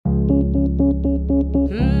Yeah.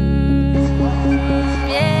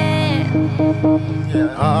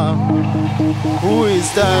 Who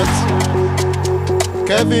is that?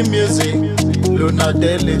 Kelvin music, Luna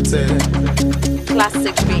Delitel.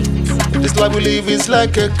 Classic beats. This life we live is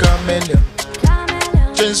like a chameleon.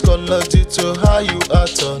 Change color due to how you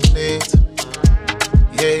act on it.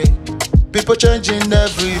 Yeah, people changing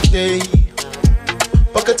every day.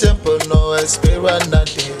 Pocket tempo, no esperanza.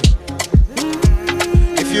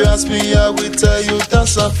 If you ask me, I will tell you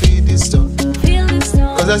dance and feel this stone.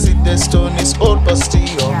 Cause I see the stone is old but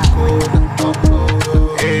still on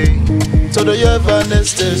cold. Hey, so do you ever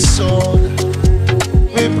next the song?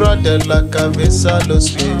 We brother like a vessel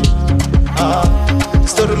speed.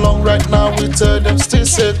 Story long right now, we tell them still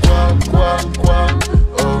say quack, quack, quack.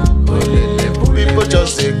 Oh, people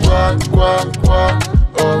just say quack, quack, quack.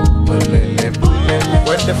 Oh,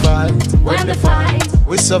 when they fight,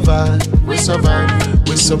 we survive, we survive,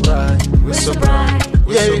 we survive, we survive.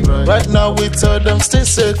 Yeah, right now we tell them still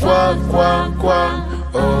say quack, quack, quack.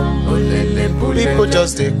 Oh, people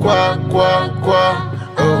just say quack, quack, quack.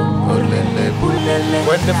 Oh,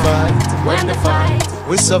 when they fight,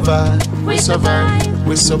 we survive, we survive,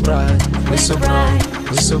 we survive, we survive,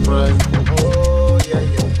 we survive. Oh, yeah,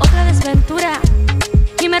 yeah. Otra desventura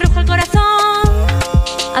y me ruge el corazón.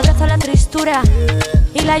 Abrazo la tristura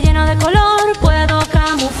y la lleno de color. Puedo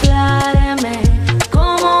camuflarme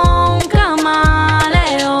como un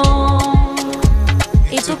camaleón.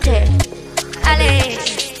 ¿Y tú qué? Ale,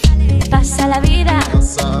 pasa la vida.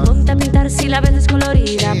 Ponte a pintar si la ves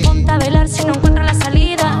descolorida. Ponte a bailar si no encuentras la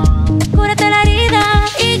salida. Cúrate la herida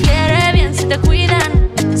y quiere bien si te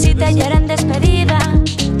cuidan. Si te hieren despedida,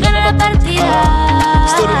 gana la partida.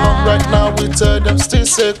 Story long right now, we tell them still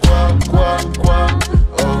say quack, quack, quack.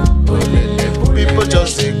 Oh, people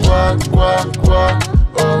just say quack, quack, quack.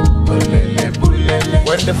 Oh,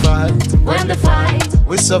 when they fight,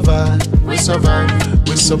 we survive, we survive,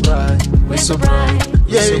 we survive, we survive.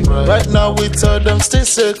 Yeah, right now we tell them still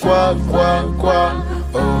say quack, quack, quack.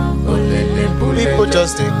 Oh, people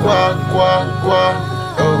just say quack, quack, quack.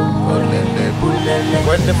 Oh,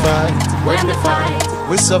 when they fight,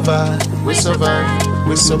 we survive, we survive,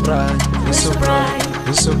 we survive, we survive,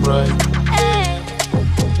 we survive.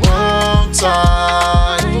 One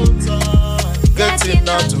time, getting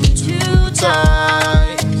out to two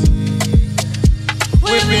times.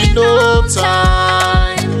 We've been no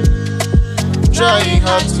time, trying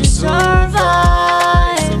hard to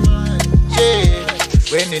survive.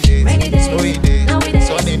 Yeah, rainy days, snowy days,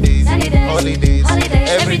 sunny days, holidays,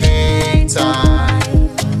 everyday time.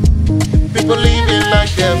 People living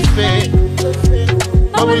like they're fake,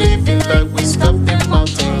 but we living like we stepped in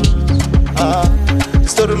mountains.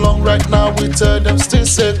 Story long right now, we tell them still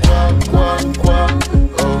say quack, quack, quack.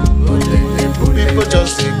 Oh, people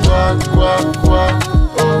just say quack, quack, quack.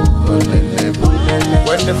 Oh,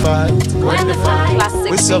 when they fight,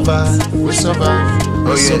 we survive, we survive,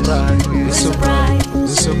 we survive, we survive, we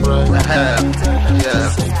survive. Yeah,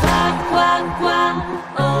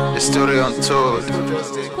 the story untold, and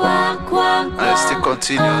it still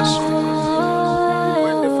continues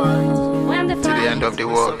to the end of the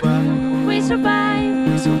world. We survive.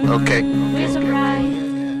 Okay. We survive.